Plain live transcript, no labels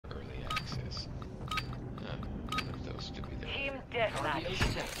Deathmatch.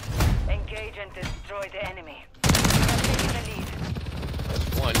 Engage and destroy the enemy. Taking the lead. That's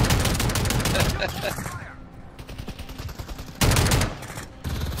one.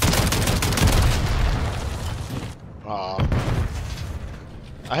 Aw.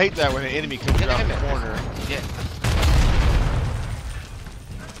 I hate that when an enemy comes around the corner. Yeah.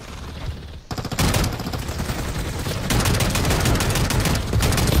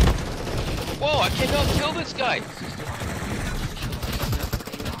 Whoa, I cannot kill this guy!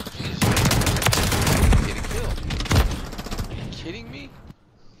 Get a kill. Are you kidding me?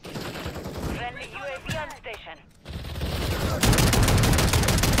 Friendly UAV on station.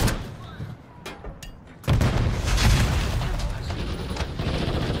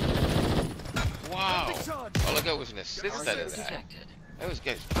 Wow! All I got was an assist out of that. That was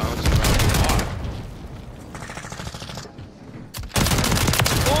guys bouncing around the block.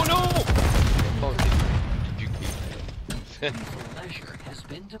 Oh no! Oh, did you Measure has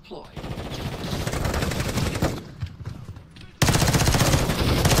been deployed.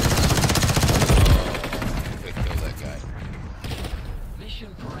 I killed that guy.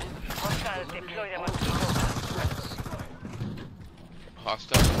 Mission parameters. Hostiles deploy them on people.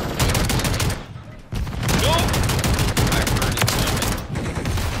 Hostile. No! I heard it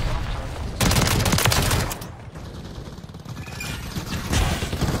coming.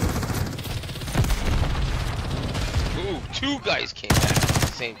 Ooh, two guys came back at the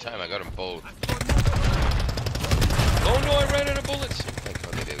same time. I got them both. Oh no, I ran out of bullets. Thank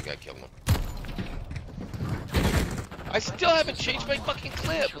God they did. I killed them. I still haven't changed my fucking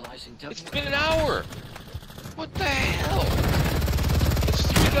clip. It's been an hour. What the hell? It's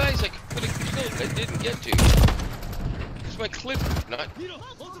three guys I could have killed I didn't get to. It's my clip, not... If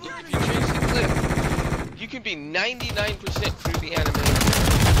you change the clip, you can be 99% through the animation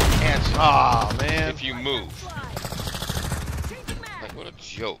and cancel. Aw, man. If you move. Like, what a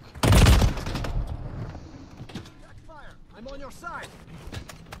joke. I'm on your side.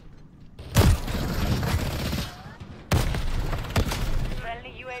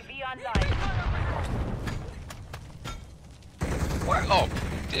 Friendly UAV online. Where? Oh,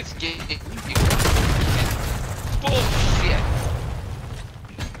 this game. Bullshit.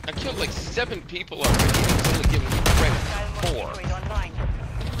 I killed like 7 people already. It's only giving me credit for 4. Online.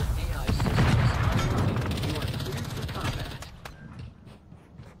 AI systems. You are cleared for combat.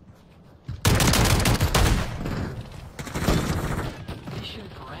 Mission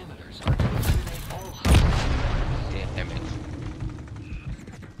parameters are to eliminate all hostiles. Damn it.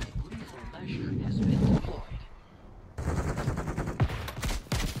 Lethal measure has been deployed.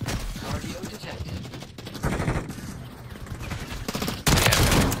 Cardio detected. Damn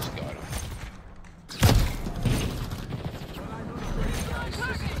it. Just got him. AI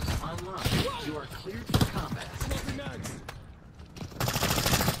systems online. You are cleared for combat.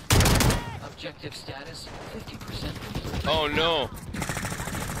 Objective status 50% complete. Oh no.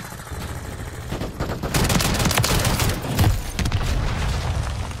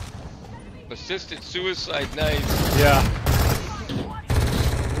 Assisted suicide, nice. Yeah.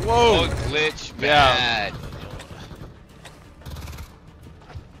 Whoa. Oh, glitch, bad.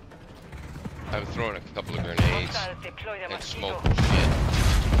 I'm throwing a couple of grenades Hostiles deploy them on and people. smoke shit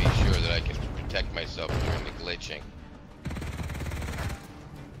to be sure that I can protect myself during the glitching.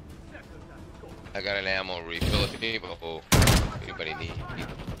 I got an ammo refill if anybody need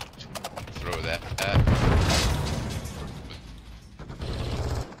throw that.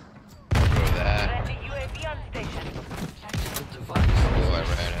 Throw that. Friendly UAV on station. Tactical device. Oh, I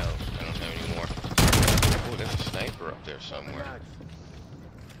ran out. I don't have any more. Oh, there's a sniper up there somewhere.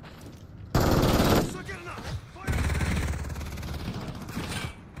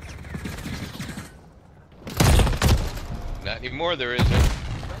 Not anymore, there isn't.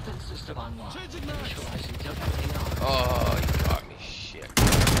 Weapon system online. Initializing WAR. Oh, you got me. Shit.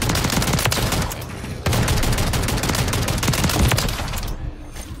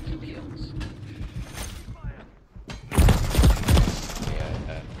 Two kills.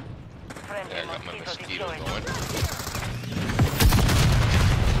 Yeah, Friendly I got my mosquito mosquito deployed. going.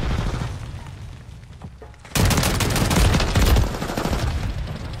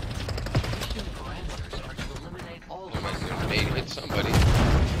 Mission parameters are to eliminate all Oh, my hostiles. grenade hit somebody.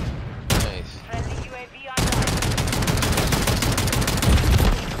 Nice. Friendly UAV online.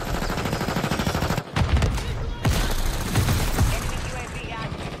 Enemy UAV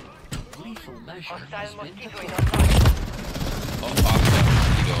active. Lethal measure Hostile has been mosquito deployed. is online. Oh, hostile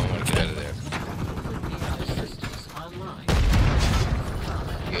mosquito. I want to get out of there. AI systems online.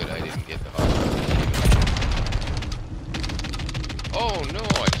 Good, I didn't get the hostile mosquito. Oh, no,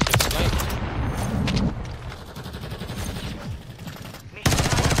 I just got sniped.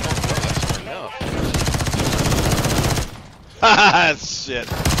 Shit.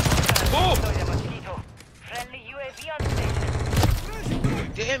 Oh! Friendly UAV on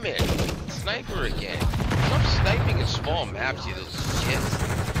station. Damn it! Sniper again. Stop sniping in small maps, you little shit.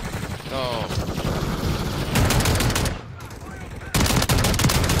 No.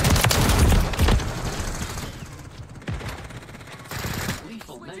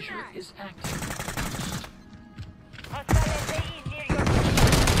 Lethal measure is active. Hostile SAE near your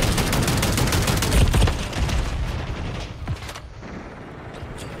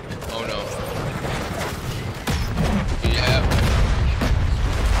Oh no. Yeah.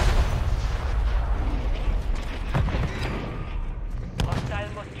 hostile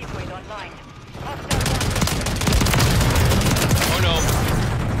mosquito is online. Hostile Oh no.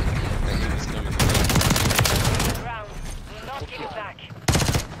 I knew it was coming. round. Do not give it back.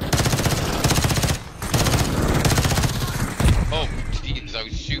 Oh, jeez, I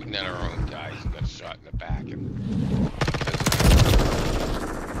was shooting at our own guys. Got shot in the back.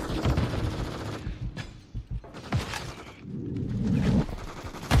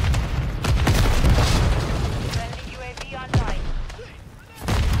 Friendly UAV online.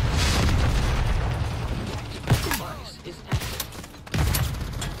 Device is active.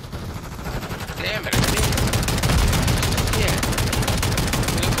 Damn it, I did. Yeah.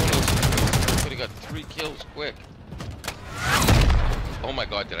 Could have got 3 kills quick. Oh my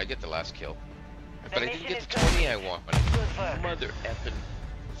god, did I get the last kill? But I didn't get the 20 I want. Good work. Mother effing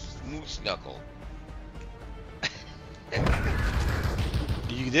moose knuckle.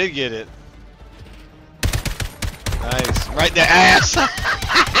 You did get it. Nice. Right in the ass.